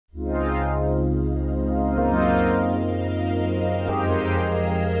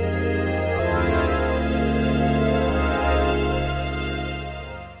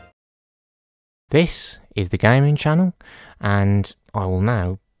This is the gaming channel, and I will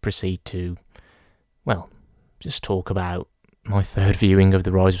now proceed to, well, just talk about my third viewing of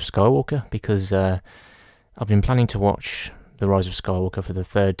the Rise of Skywalker, because I've been planning to watch the Rise of Skywalker for the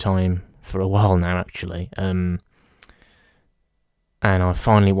third time for a while now, actually. And I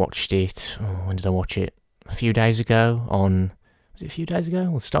finally watched it. When did I watch it? A few days ago on, was it a few days ago?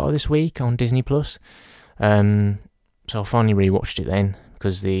 Or the start of this week on Disney Plus. So I finally rewatched it then,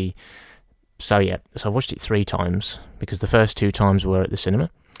 because so I watched it 3 times, because the first 2 times were at the cinema,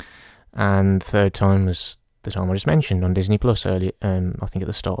 and the third time was the time I just mentioned on Disney Plus earlier, I think at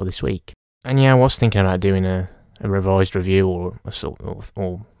the start of this week. And yeah, I was thinking about doing a revised review, or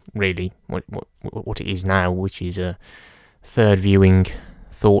really what it is now, which is a third viewing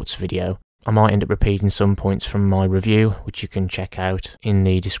thoughts video. I might end up repeating some points from my review, which you can check out in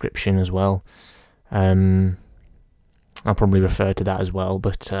the description as well. I'll probably refer to that as well,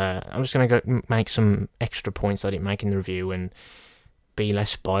 but I'm just going to go make some extra points I didn't make in the review and be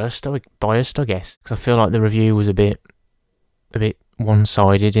less biased, I guess, because I feel like the review was a bit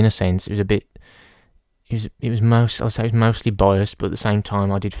one-sided in a sense. It was I'd say it was mostly biased, but at the same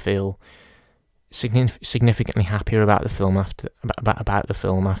time I did feel significantly happier about the film after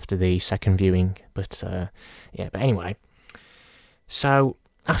the second viewing. But yeah, but anyway, so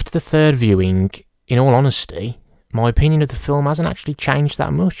after the third viewing, in all honesty, my opinion of the film hasn't actually changed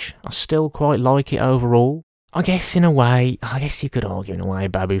that much. I still quite like it overall. I guess in a way, you could argue in a way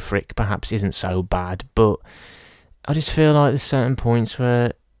Babu Frick perhaps isn't so bad, but I just feel like there's certain points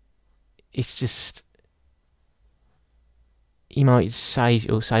where it's just, he might say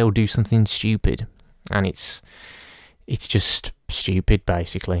or do something stupid, and it's just stupid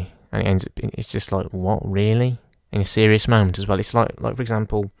basically, and it ends up, it's just like, what, really? In a serious moment as well. It's like for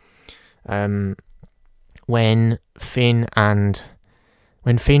example, when Finn,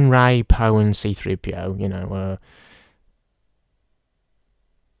 Ray, Poe and C-3PO, you know,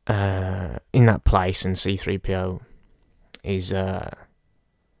 in that place, and C-3PO is, you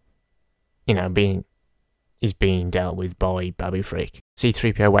know, being dealt with by Babu Frick.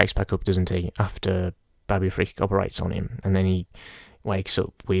 C-3PO wakes back up, doesn't he, after Babu Frick operates on him, and then he wakes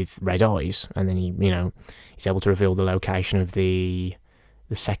up with red eyes, and then he, you know, he's able to reveal the location of the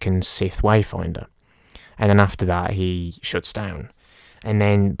second Sith Wayfinder. And then after that, he shuts down. And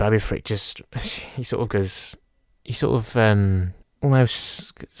then Babu Frick just, he sort of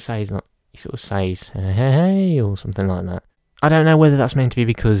almost says, hey, or something like that. I don't know whether that's meant to be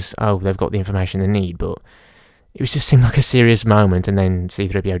because, oh, they've got the information they need, but it just seemed like a serious moment, and then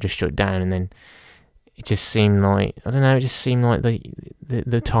C-3PO just shut down, and then it just seemed like, I don't know, it just seemed like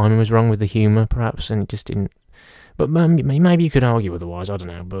the timing was wrong with the humour, perhaps, and it just didn't. But maybe you could argue otherwise, I don't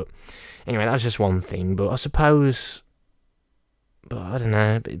know, but anyway, that's just one thing. But I suppose, but I don't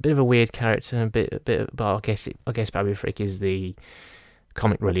know, a bit of a weird character, but I guess Babu Frick is the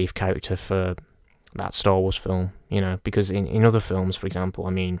comic relief character for that Star Wars film, you know, because in other films, for example, I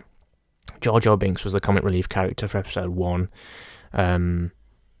mean, Jar Jar Binks was the comic relief character for Episode 1, and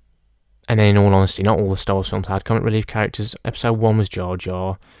then in all honesty, not all the Star Wars films had comic relief characters. Episode 1 was Jar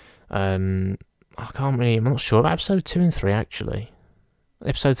Jar. I'm not sure about Episode 2 and 3, actually.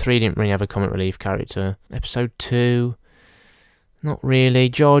 Episode 3 didn't really have a comic relief character. Episode 2, not really.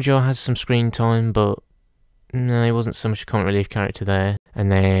 Jar Jar has some screen time, but no, he wasn't so much a comic relief character there.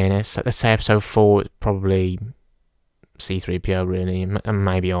 And then, let's say Episode 4, it's probably C-3PO, really, and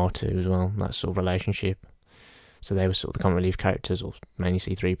maybe R2 as well, that sort of relationship. So they were sort of the comic relief characters, or mainly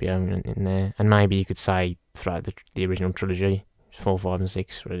C-3PO in there. And maybe you could say throughout the original trilogy, 4, 5 and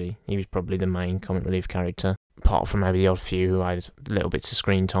 6, really, he was probably the main comic relief character, apart from maybe the odd few who had little bits of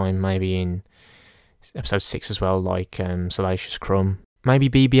screen time, maybe in Episode 6 as well, like Salacious Crumb. Maybe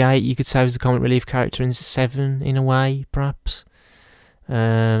BB-8 you could say was the comic relief character in 7, in a way, perhaps.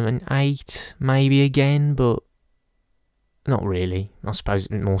 And 8, maybe again, but not really. I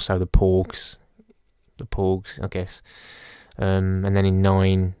suppose more so the Porgs, I guess. And then in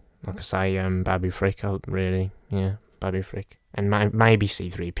 9, like I say, Babu Frick, really, yeah, Babu Frick. And maybe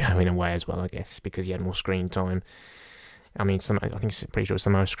C-3PO in a way as well, I guess, because he had more screen time. I mean, pretty sure it's the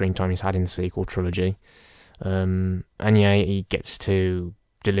most screen time he's had in the sequel trilogy. And yeah, he gets to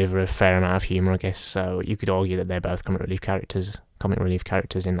deliver a fair amount of humour, I guess, so you could argue that they're both comic relief characters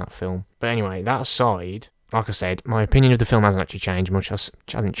in that film. But anyway, that aside, like I said, my opinion of the film hasn't actually changed much.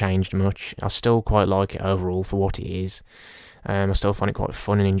 I still quite like it overall for what it is. I still find it quite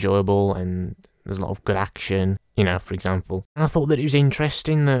fun and enjoyable, and there's a lot of good action, you know, for example. And I thought that it was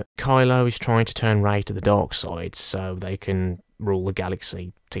interesting that Kylo is trying to turn Rey to the dark side so they can rule the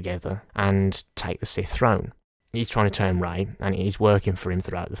galaxy together and take the Sith throne. he's trying to turn Rey, and it is working for him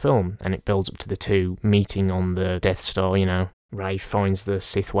throughout the film, and it builds up to the two meeting on the Death Star, you know. Rey finds the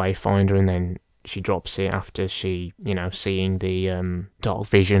Sith Wayfinder, and then she drops it after she, you know, seeing the dark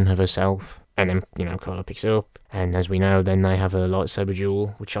vision of herself, and then, you know, Kylo picks it up, and as we know, then they have a lightsaber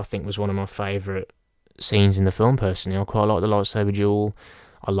duel, which I think was one of my favourite scenes in the film, personally. I quite like the lightsaber duel.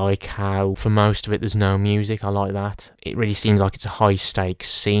 I like how, for most of it, there's no music. I like that. It really seems like it's a high-stakes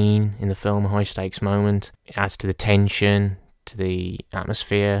scene in the film, a high-stakes moment. It adds to the tension, to the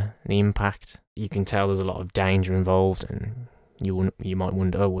atmosphere, the impact. You can tell there's a lot of danger involved, and you might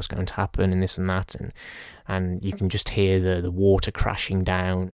wonder, oh, what's going to happen, and this and that, and you can just hear the water crashing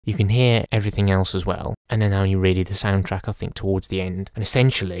down. You can hear everything else as well, and then only really the soundtrack, I think, towards the end. And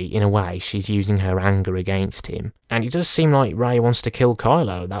essentially, in a way, she's using her anger against him. And it does seem like Rey wants to kill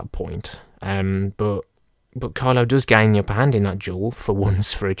Kylo at that point, but Kylo does gain the upper hand in that duel, for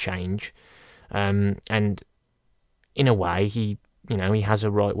once, for a change. And in a way, he has her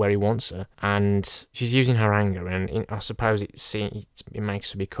right where he wants her, and she's using her anger, and I suppose it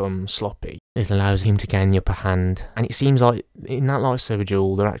makes her become sloppy. It allows him to gain the upper hand, and it seems like in that lightsaber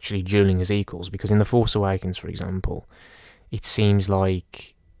duel, they're actually dueling as equals, because in The Force Awakens, for example, it seems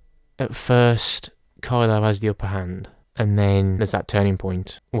like at first Kylo has the upper hand, and then there's that turning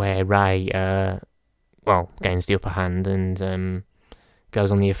point where Rey, gains the upper hand and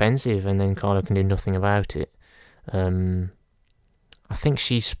goes on the offensive, and then Kylo can do nothing about it. I think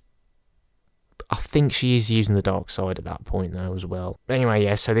she is using the dark side at that point, though, as well. But anyway,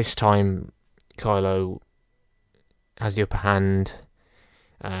 yeah, so this time Kylo has the upper hand.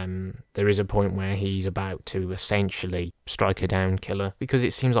 There is a point where he's about to essentially strike her down, kill her, because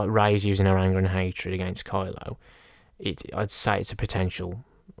it seems like Rey is using her anger and hatred against Kylo. I'd say it's a potential,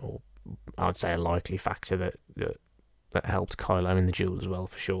 or I'd say a likely factor that helped Kylo in the duel as well,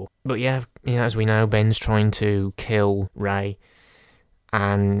 for sure. But yeah, as we know, Ben's trying to kill Rey,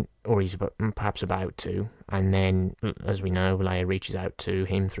 or he's perhaps about to, and then, as we know, Leia reaches out to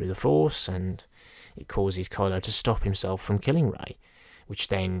him through the Force, and it causes Kylo to stop himself from killing Rey, which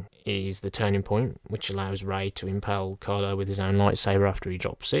then is the turning point, which allows Rey to impale Kylo with his own lightsaber after he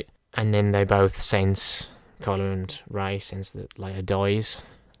drops it, and then they both sense, Kylo and Rey sense that Leia dies,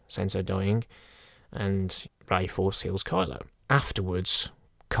 sense her dying, and Rey force heals Kylo. Afterwards,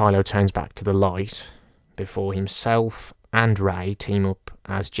 Kylo turns back to the light before himself and Rey team up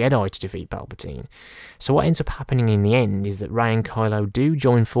as Jedi to defeat Palpatine. So what ends up happening in the end is that Rey and Kylo do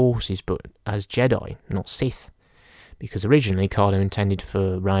join forces, but as Jedi, not Sith. Because originally Kylo intended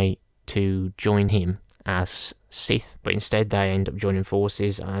for Rey to join him as Sith, but instead they end up joining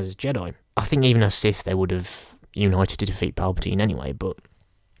forces as Jedi. I think even as Sith they would have united to defeat Palpatine anyway, but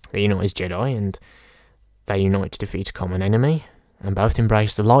they unite as Jedi, and they unite to defeat a common enemy, and both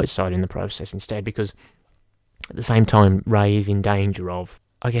embrace the light side in the process instead, because at the same time, Rey is in danger of,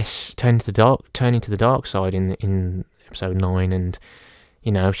 I guess, turning to the dark side in episode 9, and,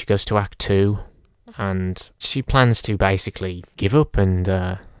 she goes to Act 2, and she plans to basically give up and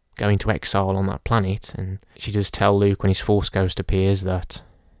go into exile on that planet, and she does tell Luke when his Force Ghost appears that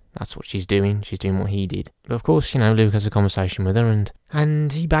that's what she's doing what he did. But of course, Luke has a conversation with her,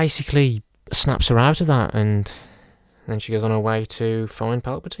 and he basically snaps her out of that, and then she goes on her way to find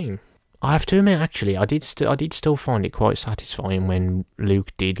Palpatine. I have to admit, actually, I did still find it quite satisfying when Luke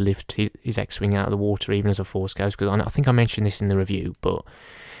did lift his X-Wing out of the water, even as a Force Ghost, because I think I mentioned this in the review, but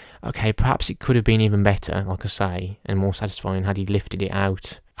okay, perhaps it could have been even better, like I say, and more satisfying had he lifted it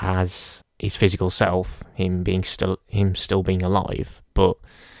out as his physical self, him still being alive, but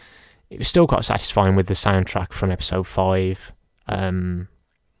it was still quite satisfying with the soundtrack from episode 5, and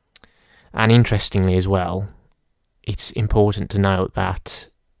interestingly as well, it's important to note that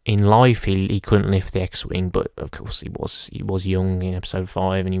in life, he couldn't lift the X-Wing, but of course he was young in episode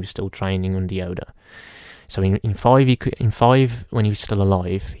 5, and he was still training under Yoda. So in 5, when he was still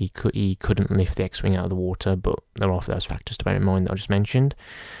alive, he couldn't lift the X-Wing out of the water, but there are those factors to bear in mind that I just mentioned.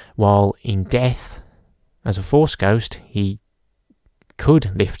 While in death, as a Force Ghost, he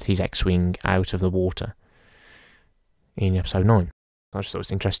could lift his X-Wing out of the water in episode 9. I just thought it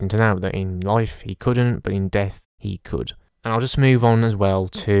was interesting to note that in life he couldn't, but in death he could. And I'll just move on as well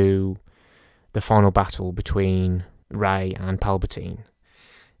to the final battle between Rey and Palpatine,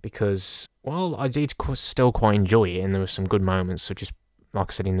 because while I did still quite enjoy it, and there were some good moments, such as, like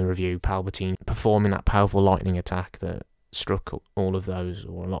I said in the review, Palpatine performing that powerful lightning attack that struck all of those,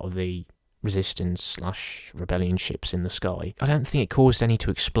 or a lot of the Resistance/Rebellion ships in the sky. I don't think it caused any to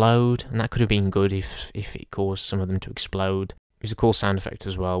explode, and that could have been good if it caused some of them to explode. It was a cool sound effect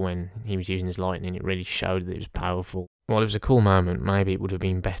as well when he was using his lightning. It really showed that it was powerful. While it was a cool moment, maybe it would have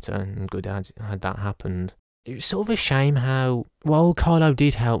been better and good had that happened. it was sort of a shame how, while Kylo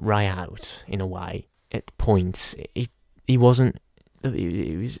did help Rey out in a way at points, he wasn't.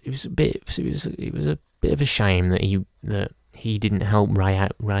 It was a bit of a shame that he didn't help Rey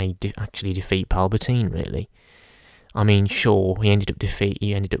out. Rey actually defeat Palpatine. Really, I mean, sure, he ended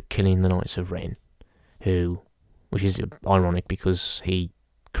up killing the Knights of Ren, which is ironic because he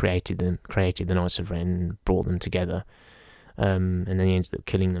created the Knights of Ren and brought them together, and then he ended up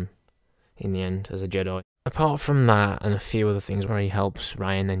killing them in the end as a Jedi. Apart from that and a few other things where he helps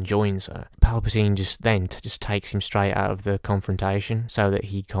Rey and then joins her, Palpatine just takes him straight out of the confrontation so that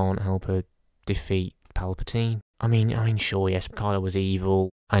he can't help her defeat Palpatine. I mean, sure, yes, Kylo was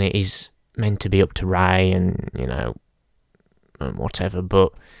evil, and it is meant to be up to Rey and, and whatever,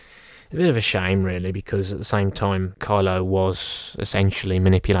 but it's a bit of a shame, really, because at the same time, Kylo was essentially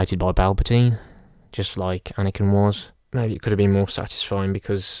manipulated by Palpatine, just like Anakin was. Maybe it could have been more satisfying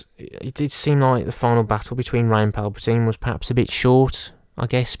because it did seem like the final battle between Rey and Palpatine was perhaps a bit short, I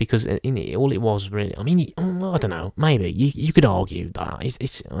guess, because all it was really, I mean, I don't know, maybe, you could argue that,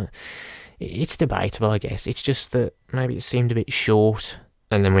 it's debatable, I guess, it's just that maybe it seemed a bit short,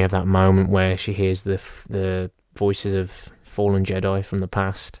 and then we have that moment where she hears the voices of fallen Jedi from the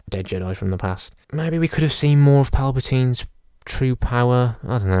past, dead Jedi from the past. Maybe we could have seen more of Palpatine's true power,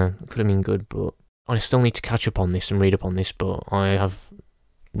 I don't know, it could have been good, but I still need to catch up on this and read up on this, but I have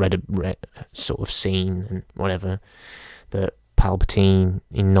read sort of seen and whatever that Palpatine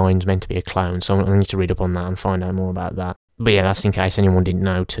in 9's meant to be a clone, so I need to read up on that and find out more about that. But yeah, that's in case anyone didn't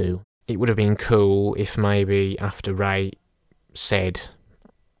know too. It would have been cool if maybe after Rey said,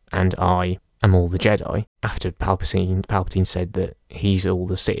 "And I am all the Jedi," after Palpatine said that he's all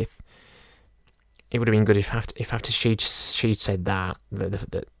the Sith, it would have been good if after she'd said that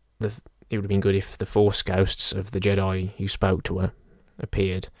it would have been good if the Force ghosts of the Jedi who spoke to her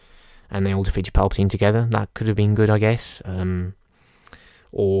appeared and they all defeated Palpatine together. That could have been good, I guess.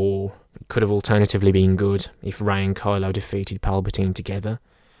 Or it could have alternatively been good if Rey and Kylo defeated Palpatine together,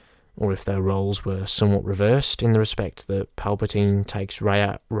 or if their roles were somewhat reversed in the respect that Palpatine takes Rey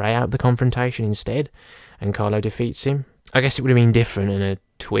out of the confrontation instead and Kylo defeats him. I guess it would have been different and a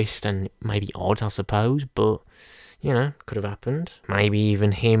twist and maybe odd, I suppose, but could have happened. Maybe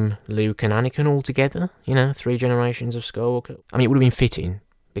even him, Luke and Anakin all together, 3 generations of Skywalker. I mean, it would have been fitting,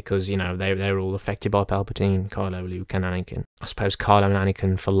 because, they're all affected by Palpatine, Kylo, Luke and Anakin. I suppose Kylo and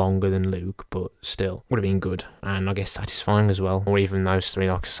Anakin for longer than Luke, but still, would have been good, and I guess satisfying as well. Or even those 3,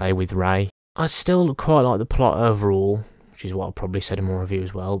 like I say, with Rey. I still quite like the plot overall, which is what I'll probably said in my review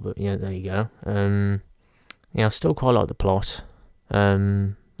as well, but yeah, there you go. I still quite like the plot,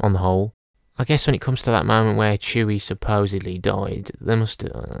 on the whole. I guess when it comes to that moment where Chewie supposedly died, there must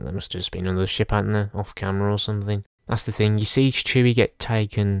have just been another ship out there, off camera or something. That's the thing, you see Chewie get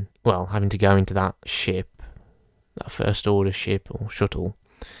taken, well, having to go into that ship, that First Order ship or shuttle,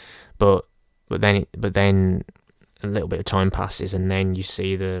 but then a little bit of time passes and then you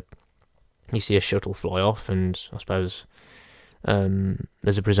see a shuttle fly off, and I suppose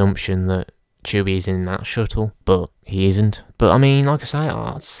there's a presumption that Chewie is in that shuttle, but he isn't. But I mean, like I say,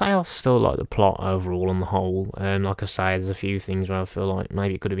 I still like the plot overall on the whole. Like I say, there's a few things where I feel like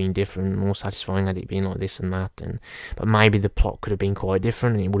maybe it could have been different, more satisfying had it been like this and that, but maybe the plot could have been quite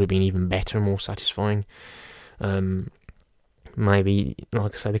different and it would have been even better and more satisfying. Maybe,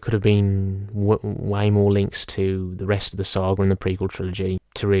 like I say, there could have been way more links to the rest of the saga and the prequel trilogy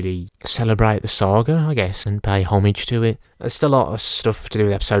to really celebrate the saga, I guess, and pay homage to it. There's still a lot of stuff to do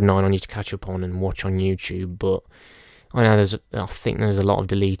with episode 9 I need to catch up on and watch on YouTube, but I know I think there's a lot of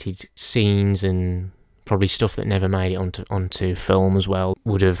deleted scenes and probably stuff that never made it onto film as well.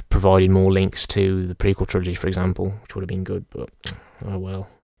 Would have provided more links to the prequel trilogy, for example, which would have been good, but oh well.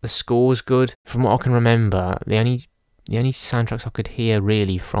 The score's good. From what I can remember, the only soundtracks I could hear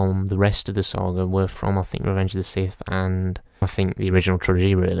really from the rest of the saga were from, I think, Revenge of the Sith and I think the original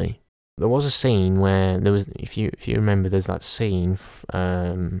trilogy, really. There was a scene where there was, if you remember, there's that scene,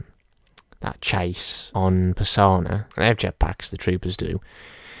 that chase on Persona. They have jetpacks, the troopers do,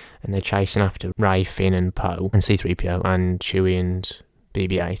 and they're chasing after Rey, Finn and Poe and C-3PO and Chewie and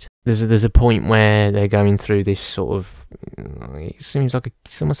BB-8. There's a point where they're going through this sort of, it seems like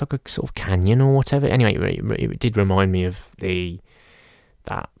it's almost like a sort of canyon or whatever. Anyway, it did remind me of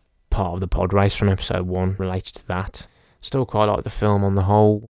that part of the pod race from episode 1 related to that. Still quite like the film on the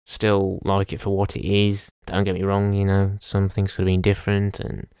whole. Still like it for what it is. Don't get me wrong, some things could have been different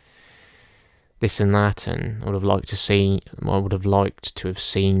and this and that, and I would have liked to have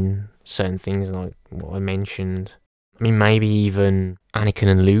seen certain things like what I mentioned. I mean, maybe even Anakin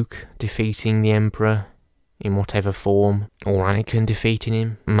and Luke defeating the Emperor in whatever form, or Anakin defeating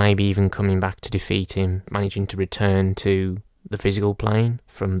him, maybe even coming back to defeat him, managing to return to the physical plane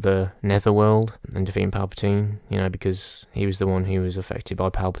from the netherworld and defeating Palpatine, because he was the one who was affected by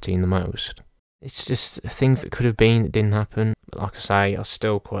Palpatine the most. It's just things that could have been that didn't happen. But like I say, I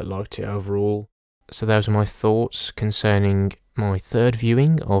still quite liked it overall. So those are my thoughts concerning my third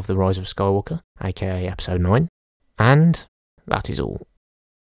viewing of The Rise of Skywalker, aka Episode 9. And that is all.